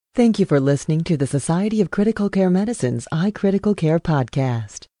Thank you for listening to the Society of Critical Care Medicine's iCritical Care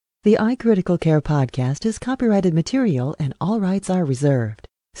podcast. The iCritical Care podcast is copyrighted material and all rights are reserved.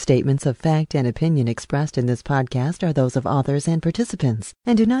 Statements of fact and opinion expressed in this podcast are those of authors and participants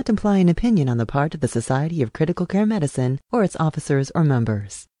and do not imply an opinion on the part of the Society of Critical Care Medicine or its officers or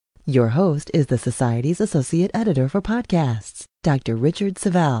members. Your host is the Society's Associate Editor for Podcasts, Dr. Richard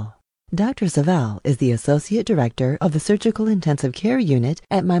Savelle. Dr. Savelle is the Associate Director of the Surgical Intensive Care Unit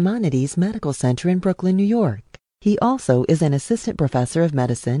at Maimonides Medical Center in Brooklyn, New York. He also is an Assistant Professor of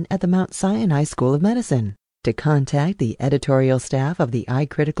Medicine at the Mount Sinai School of Medicine. To contact the editorial staff of the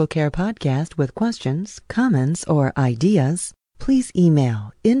iCritical Care podcast with questions, comments, or ideas, please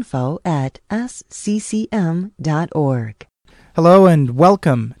email info@sccm.org. Hello and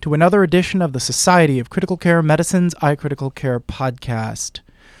welcome to another edition of the Society of Critical Care Medicine's iCritical Care podcast.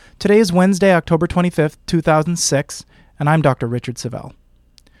 Today is Wednesday, October 25th, 2006, and I'm Dr. Richard Savelle.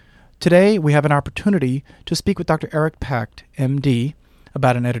 Today, we have an opportunity to speak with Dr. Eric Pacht, MD,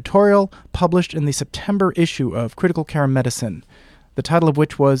 about an editorial published in the September issue of Critical Care Medicine, the title of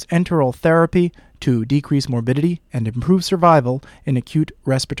which was Enteral Therapy to Decrease Morbidity and Improve Survival in Acute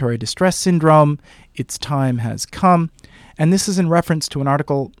Respiratory Distress Syndrome. Its time has come. And this is in reference to an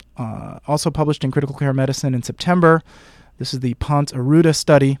article also published in Critical Care Medicine in September. This is the Pacht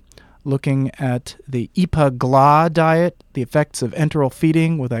study looking at the IPA-GLA diet, the effects of enteral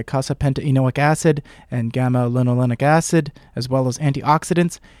feeding with icosapentaenoic acid and gamma-linolenic acid, as well as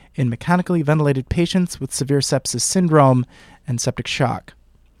antioxidants in mechanically ventilated patients with severe sepsis syndrome and septic shock.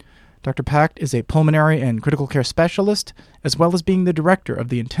 Dr. Pacht is a pulmonary and critical care specialist, as well as being the director of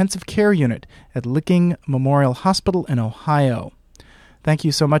the intensive care unit at Licking Memorial Hospital in Ohio. Thank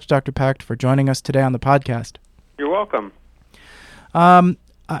you so much, Dr. Pacht, for joining us today on the podcast. You're welcome.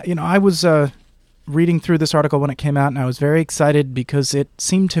 I was reading through this article when it came out, and I was very excited because it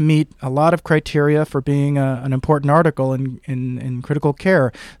seemed to meet a lot of criteria for being an important article in critical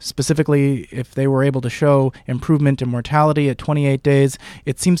care. Specifically, if they were able to show improvement in mortality at 28 days,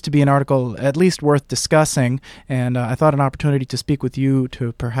 it seems to be an article at least worth discussing, and I thought an opportunity to speak with you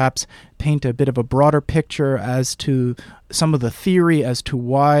to perhaps paint a bit of a broader picture as to some of the theory as to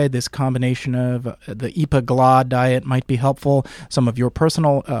why this combination of the IPA-GLA diet might be helpful, some of your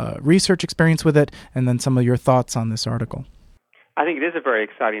personal research experience with it, and then some of your thoughts on this article. I think it is a very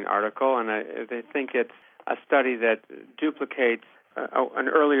exciting article, and I think it's a study that duplicates an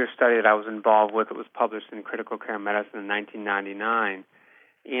earlier study that I was involved with that was published in Critical Care Medicine in 1999.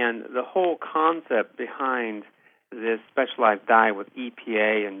 And the whole concept behind this specialized diet with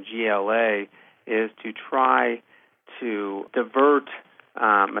EPA and GLA is to try to divert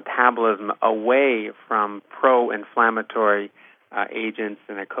metabolism away from pro-inflammatory agents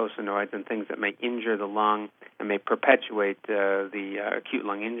and eicosanoids and things that may injure the lung and may perpetuate the acute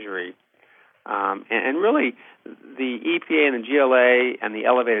lung injury. And really, the EPA and the GLA and the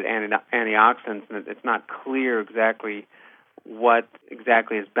elevated antioxidants, it's not clear exactly what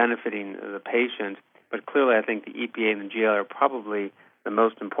exactly is benefiting the patient, but clearly I think the EPA and the GLA are probably the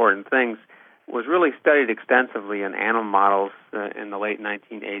most important things. Was really studied extensively in animal models in the late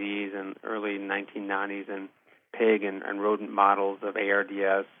 1980s and early 1990s in pig and rodent models of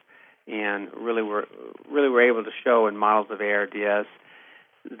ARDS, and really were able to show in models of ARDS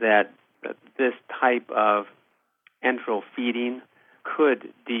that this type of enteral feeding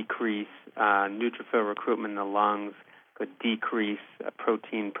could decrease neutrophil recruitment in the lungs, could decrease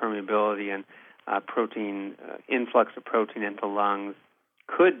protein permeability and protein influx of protein into lungs,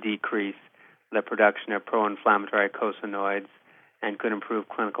 could decrease the production of pro-inflammatory eicosanoids, and could improve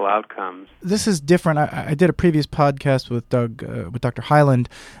clinical outcomes. This is different. I did a previous podcast with Dr. Hyland,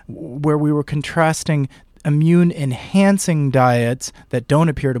 where we were contrasting immune-enhancing diets that don't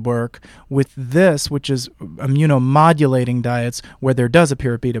appear to work with this, which is immunomodulating diets, where there does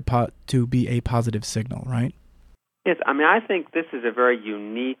appear to be a positive signal, right? Yes, I think this is a very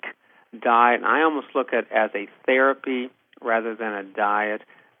unique diet, and I almost look at it as a therapy rather than a diet.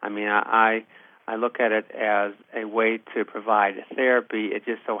 I look at it as a way to provide therapy. It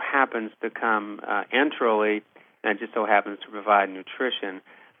just so happens to come enterally, and it just so happens to provide nutrition.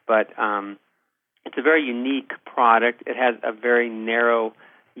 But it's a very unique product. It has a very narrow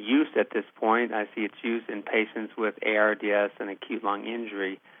use at this point. I see its use in patients with ARDS and acute lung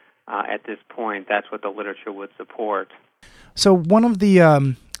injury at this point. That's what the literature would support. So one of the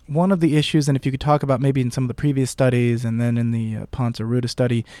issues, and if you could talk about maybe in some of the previous studies and then in the Pacht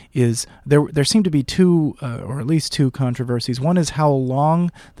study, is there seem to be two, or at least two controversies. One is how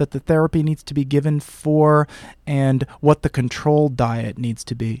long that the therapy needs to be given for and what the control diet needs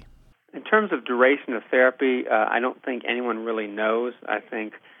to be. In terms of duration of therapy, I don't think anyone really knows. I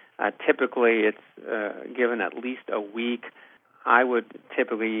think Typically, it's given at least a week. I would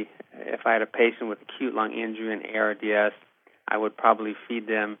typically, if I had a patient with acute lung injury and ARDS, I would probably feed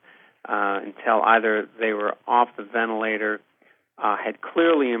them until either they were off the ventilator, had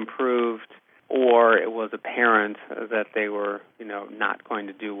clearly improved, or it was apparent that they were, not going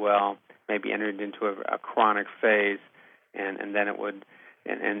to do well, maybe entered into a chronic phase, and then it would,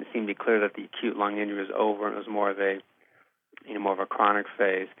 and it seemed to be clear that the acute lung injury was over and it was more of a chronic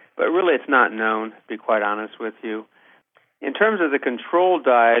phase. But really, it's not known, to be quite honest with you. In terms of the control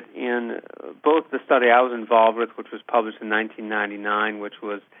diet, in both the study I was involved with, which was published in 1999, which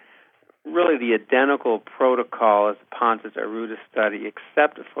was really the identical protocol as the Pontus Aruta study,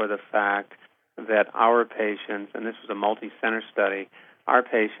 except for the fact that our patients, and this was a multi-center study, our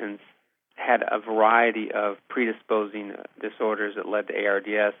patients had a variety of predisposing disorders that led to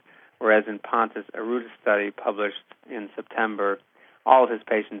ARDS, whereas in Pontus Aruta study, published in September, all of his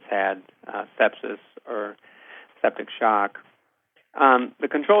patients had sepsis or septic shock. The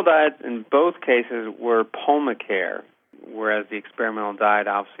control diets in both cases were Pulmicare, whereas the experimental diet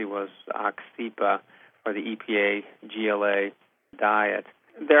obviously was Oxepa, or the EPA GLA diet.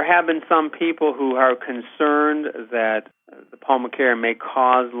 There have been some people who are concerned that the Pulmicare may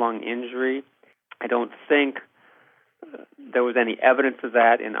cause lung injury. I don't think there was any evidence of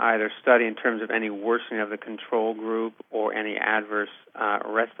that in either study in terms of any worsening of the control group or any adverse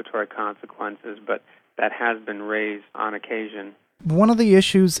respiratory consequences, but that has been raised on occasion. One of the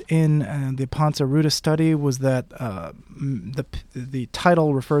issues in the Pontus Aruta study was that the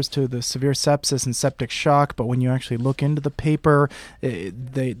title refers to the severe sepsis and septic shock, but when you actually look into the paper,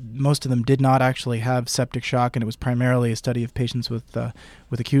 most of them did not actually have septic shock, and it was primarily a study of patients with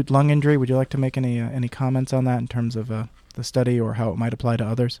acute lung injury. Would you like to make any comments on that in terms of the study or how it might apply to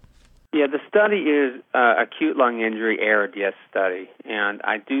others? Yeah, the study is acute lung injury ARDS study, and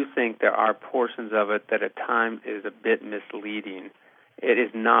I do think there are portions of it that at times is a bit misleading. It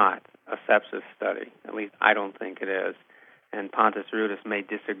is not a sepsis study, at least I don't think it is, and Pontus Aruta may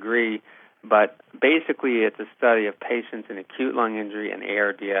disagree, but basically it's a study of patients in acute lung injury and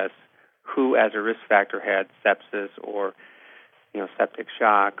ARDS who, as a risk factor, had sepsis or septic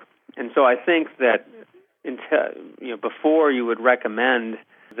shock. And so I think that before you would recommend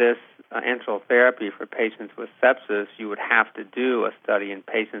this enteral therapy for patients with sepsis, you would have to do a study in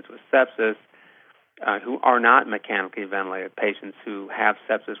patients with sepsis who are not mechanically ventilated, patients who have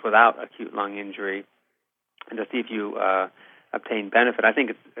sepsis without acute lung injury, and to see if you obtain benefit. I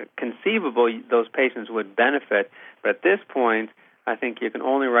think it's conceivable those patients would benefit, but at this point, I think you can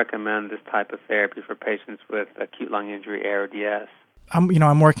only recommend this type of therapy for patients with acute lung injury ARDS.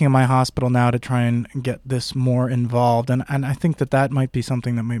 I'm working in my hospital now to try and get this more involved, and I think that might be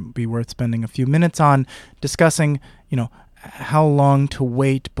something that might be worth spending a few minutes on discussing, how long to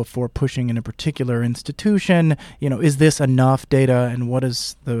wait before pushing in a particular institution. Is this enough data, and what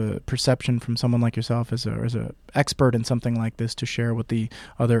is the perception from someone like yourself as a expert in something like this to share with the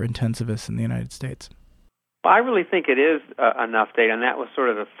other intensivists in the United States? Well, I really think it is enough data, and that was sort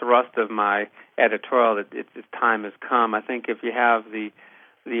of the thrust of my editorial, that its time has come. I think if you have the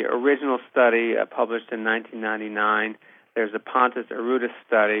original study published in 1999, there's a Pontus Aruta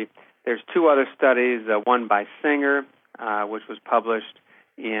study. There's two other studies, one by Singer, which was published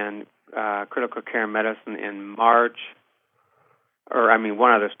in Critical Care Medicine in March,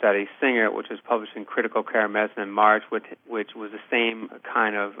 one other study, Singer, which was published in Critical Care Medicine in March, which was the same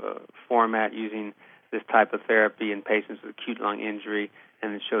kind of format using this type of therapy in patients with acute lung injury,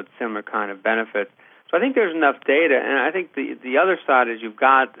 and it showed similar kind of benefits. So I think there's enough data, and I think the other side is you've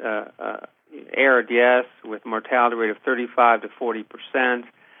got ARDS with mortality rate of 35 to 40%.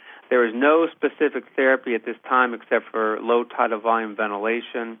 There is no specific therapy at this time except for low tidal volume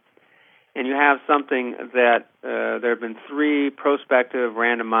ventilation. And you have something that there have been 3 prospective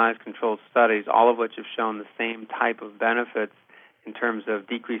randomized controlled studies, all of which have shown the same type of benefits in terms of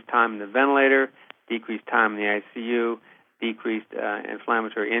decreased time in the ventilator, decreased time in the ICU, decreased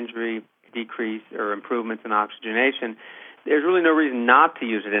inflammatory injury, decrease or improvements in oxygenation. There's really no reason not to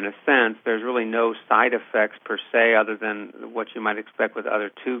use it in a sense. There's really no side effects per se other than what you might expect with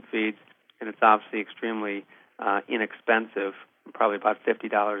other tube feeds, and it's obviously extremely inexpensive, probably about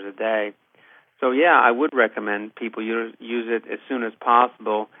 $50 a day. So yeah, I would recommend people use it as soon as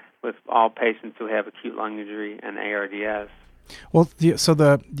possible with all patients who have acute lung injury and ARDS. Well,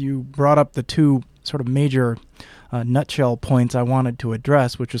 you brought up the two sort of major nutshell points I wanted to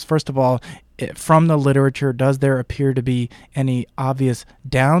address, which was, first of all, from the literature, does there appear to be any obvious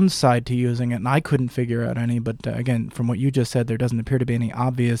downside to using it? And I couldn't figure out any, but again, from what you just said, there doesn't appear to be any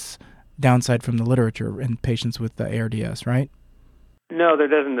obvious downside from the literature in patients with the ARDS, right? No, there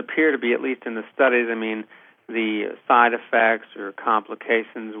doesn't appear to be, at least in the studies. I mean, the side effects or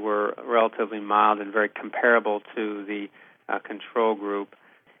complications were relatively mild and very comparable to the control group.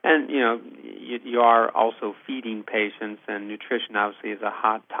 And, you are also feeding patients, and nutrition obviously is a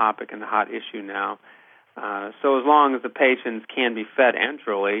hot topic and a hot issue now. So as long as the patients can be fed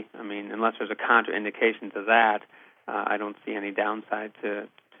enterally, I mean, unless there's a contraindication to that, I don't see any downside to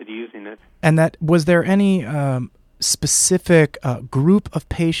using it. And was there any specific group of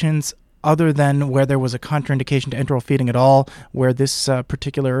patients other than where there was a contraindication to enteral feeding at all, where this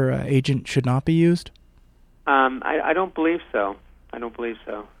particular agent should not be used? I don't believe so.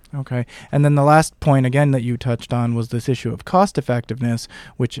 Okay. And then the last point, again, that you touched on was this issue of cost effectiveness,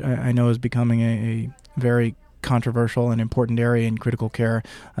 which I know is becoming a very controversial and important area in critical care.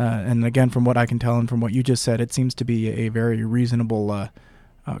 And again, from what I can tell and from what you just said, it seems to be a very reasonable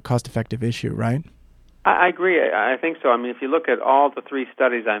cost-effective issue, right? I agree. I think so. I mean, if you look at all the three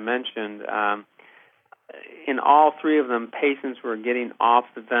studies I mentioned, in all three of them, patients were getting off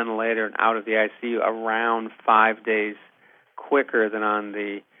the ventilator and out of the ICU around 5 days quicker than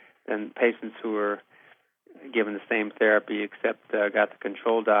patients who were given the same therapy except got the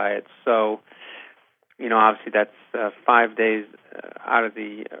control diet. So, obviously that's 5 days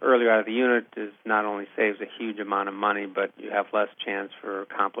earlier out of the unit not only saves a huge amount of money, but you have less chance for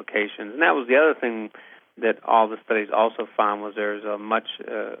complications. And that was the other thing that all the studies also found, was there's a much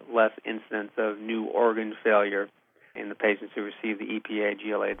less incidence of new organ failure in the patients who receive the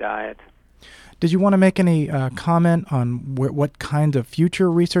EPA-GLA diet. Did you want to make any comment on what kind of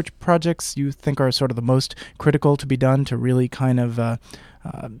future research projects you think are sort of the most critical to be done to really kind of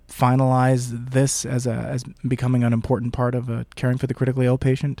finalize this as becoming an important part of caring for the critically ill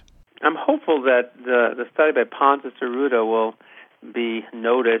patient? I'm hopeful that the study by Pontus Arruda will be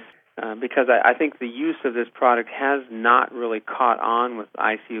noticed because I think the use of this product has not really caught on with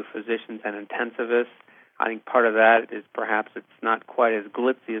ICU physicians and intensivists. I think part of that is perhaps it's not quite as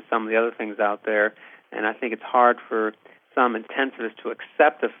glitzy as some of the other things out there, and I think it's hard for some intensivists to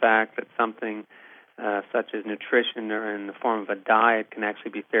accept the fact that something such as nutrition or in the form of a diet can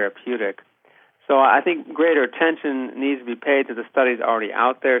actually be therapeutic. So I think greater attention needs to be paid to the studies already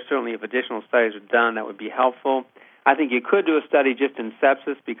out there. Certainly if additional studies are done, that would be helpful. I think you could do a study just in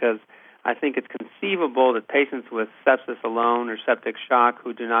sepsis, because I think it's conceivable that patients with sepsis alone or septic shock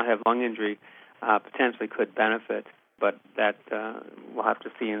who do not have lung injury potentially could benefit, but that we'll have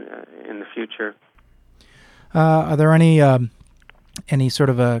to see in the future. Are there any sort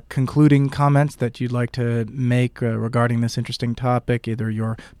of concluding comments that you'd like to make regarding this interesting topic, either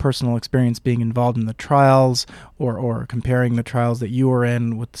your personal experience being involved in the trials or comparing the trials that you were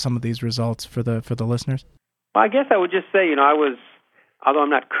in with some of these results for the listeners? Well, I guess I would just say, although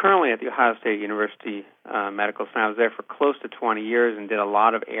I'm not currently at the Ohio State University Medical Center, I was there for close to 20 years and did a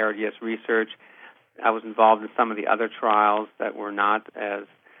lot of ARDS research. I was involved in some of the other trials that were not that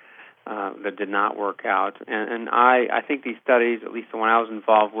did not work out. And I think these studies, at least the one I was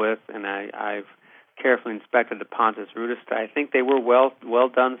involved with, and I've carefully inspected the Pontus Arruda study, I think they were well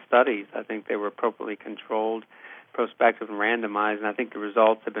done studies. I think they were appropriately controlled, prospective, and randomized, and I think the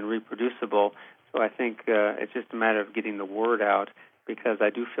results have been reproducible. So I think it's just a matter of getting the word out, because I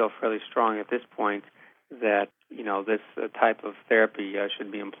do feel fairly strong at this point that this type of therapy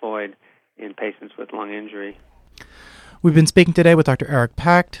should be employed in patients with lung injury. We've been speaking today with Dr. Eric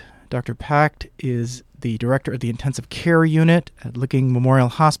Pacht. Dr. Pacht is the director of the intensive care unit at Licking Memorial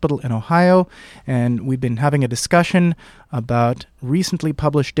Hospital in Ohio, and we've been having a discussion about recently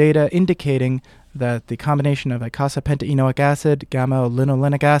published data indicating that the combination of icosapentaenoic acid,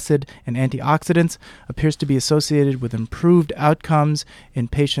 gamma-linolenic acid, and antioxidants appears to be associated with improved outcomes in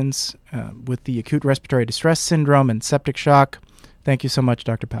patients with the acute respiratory distress syndrome and septic shock. Thank you so much,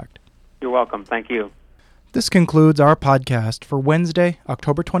 Dr. Pacht. You're welcome. Thank you. This concludes our podcast for Wednesday,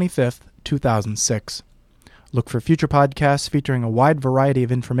 October 25th, 2006. Look for future podcasts featuring a wide variety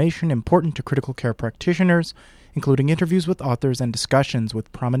of information important to critical care practitioners, including interviews with authors and discussions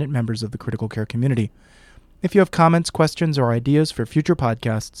with prominent members of the critical care community. If you have comments, questions, or ideas for future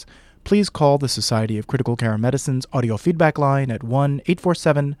podcasts, please call the Society of Critical Care Medicine's audio feedback line at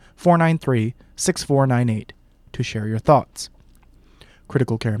 1-847-493-6498 to share your thoughts.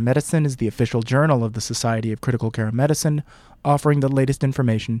 Critical Care Medicine is the official journal of the Society of Critical Care Medicine, offering the latest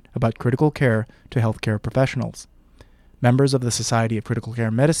information about critical care to healthcare professionals. Members of the Society of Critical Care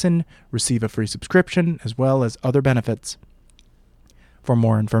Medicine receive a free subscription as well as other benefits. For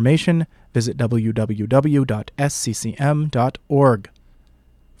more information, visit www.sccm.org.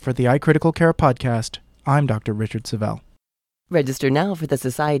 For the iCritical Care podcast, I'm Dr. Richard Savelle. Register now for the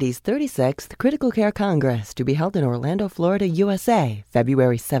Society's 36th Critical Care Congress to be held in Orlando, Florida, USA,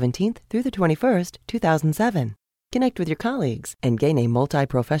 February 17th through the 21st, 2007. Connect with your colleagues and gain a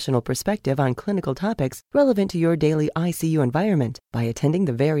multi-professional perspective on clinical topics relevant to your daily ICU environment by attending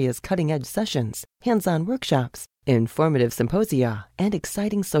the various cutting-edge sessions, hands-on workshops, informative symposia, and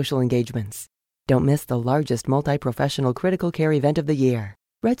exciting social engagements. Don't miss the largest multi-professional critical care event of the year.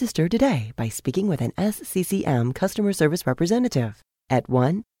 Register today by speaking with an SCCM customer service representative at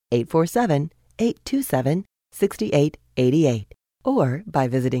 1-847-827-6888 or by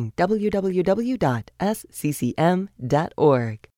visiting www.sccm.org.